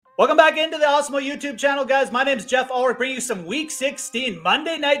Welcome back into the Awesemo YouTube channel, guys. My name is Jeff Ulrich, bringing you some Week 16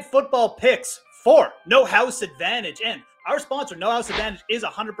 Monday Night Football picks for No House Advantage. And our sponsor, No House Advantage, is a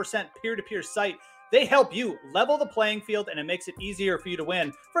 100% peer-to-peer site. They help you level the playing field, and it makes it easier for you to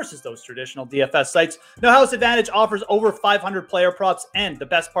win versus those traditional DFS sites. No House Advantage offers over 500 player props, and the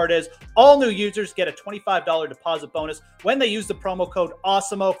best part is all new users get a $25 deposit bonus when they use the promo code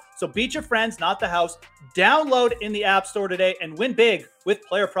AWESEMO. So beat your friends, not the house. Download in the App Store today and win big with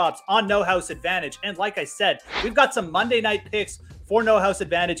player props on No House Advantage. And like I said, we've got some Monday night picks for No House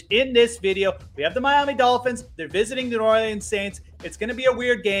Advantage in this video. We have the Miami Dolphins. They're visiting the New Orleans Saints. It's going to be a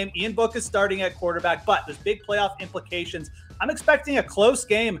weird game. Ian Book is starting at quarterback, but there's big playoff implications. I'm expecting a close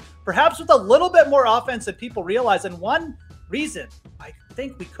game, perhaps with a little bit more offense than people realize. And one reason I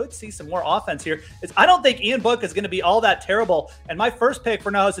think we could see some more offense here is I don't think Ian Book is going to be all that terrible. And my first pick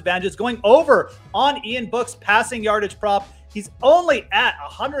for No House Advantage is going over on Ian Book's passing yardage prop. He's only at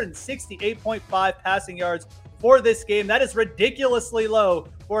 168.5 passing yards for this game. That is ridiculously low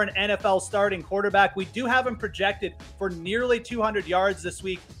for an NFL starting quarterback. We do have him projected for nearly 200 yards this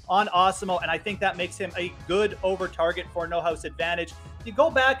week on Awesemo, and I think that makes him a good over target for No House Advantage. You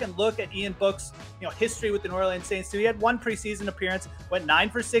go back and look at Ian Book's history with the New Orleans Saints. So he had one preseason appearance, went 9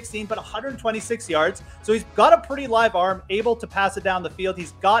 for 16, but 126 yards. So he's got a pretty live arm, able to pass it down the field.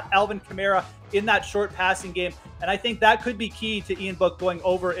 He's got Alvin Kamara in that short passing game, and I think that could be key to Ian Book going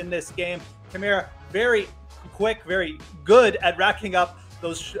over in this game. Kamara, very quick, very good at racking up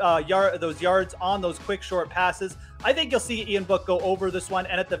those yards on those quick short passes. I think you'll see Ian Book go over this one,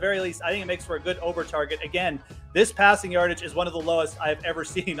 and at the very least, I think it makes for a good over target. Again, this passing yardage is one of the lowest I've ever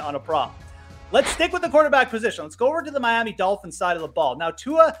seen on a prop. Let's stick with the quarterback position. Let's go over to the Miami Dolphins side of the ball. Now,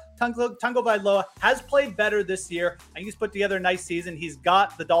 Tua Tagovailoa has played better this year. I think he's put together a nice season. He's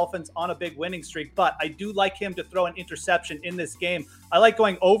got the Dolphins on a big winning streak, but I do like him to throw an interception in this game. I like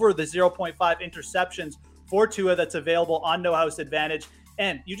going over the 0.5 interceptions for Tua that's available on No House Advantage.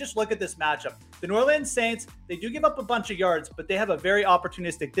 And you just look at this matchup. The New Orleans Saints, they do give up a bunch of yards, but they have a very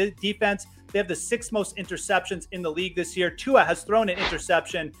opportunistic defense. They have the 6th most interceptions in the league this year. Tua has thrown an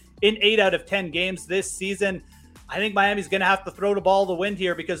interception in 8 out of 10 games this season. I think Miami's going to have to throw the ball to win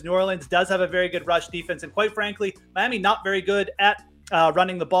here because New Orleans does have a very good rush defense. And quite frankly, Miami not very good at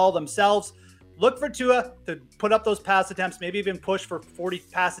running the ball themselves. Look for Tua to put up those pass attempts, maybe even push for 40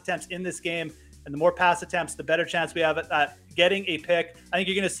 pass attempts in this game. And the more pass attempts, the better chance we have at getting a pick. I think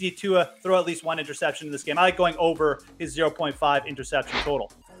you're going to see Tua throw at least one interception in this game. I like going over his 0.5 interception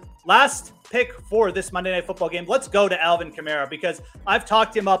total. Last pick for this Monday Night Football game, let's go to Alvin Kamara because I've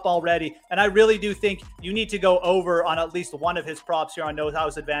talked him up already, and I really do think you need to go over on at least one of his props here on No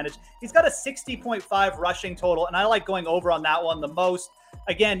House Advantage. He's got a 60.5 rushing total, and I like going over on that one the most.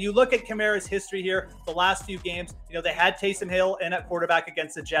 Again, you look at Kamara's history here, the last few games, they had Taysom Hill in at quarterback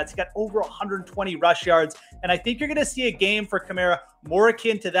against the Jets. He got over 120 rush yards, and I think you're going to see a game for Kamara more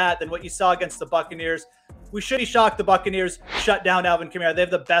akin to that than what you saw against the Buccaneers. We should be shocked the Buccaneers shut down Alvin Kamara. They have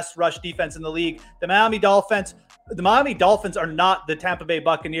the best rush defense in the league. The Miami Dolphins are not the Tampa Bay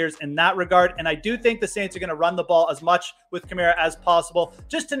Buccaneers in that regard, and I do think the Saints are going to run the ball as much with Kamara as possible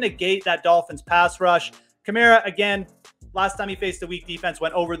just to negate that Dolphins pass rush. Kamara, again, last time he faced a weak defense,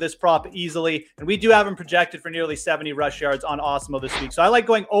 went over this prop easily, and we do have him projected for nearly 70 rush yards on Awesemo this week. So I like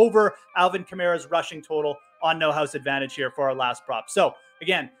going over Alvin Kamara's rushing total on No House Advantage here for our last prop. So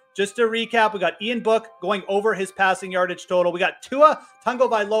again, just to recap, we got Ian Book going over his passing yardage total. We got Tua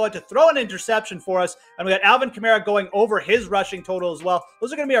Tagovailoa to throw an interception for us, and we got Alvin Kamara going over his rushing total as well.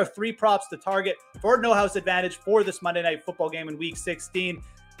 Those are going to be our 3 props to target for No House Advantage for this Monday Night Football game in Week 16.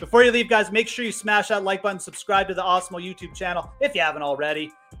 Before you leave, guys, make sure you smash that like button, subscribe to the Awesemo YouTube channel if you haven't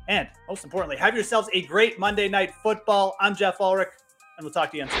already, and most importantly, have yourselves a great Monday Night Football. I'm Jeff Ulrich, and we'll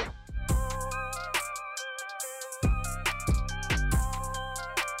talk to you again soon.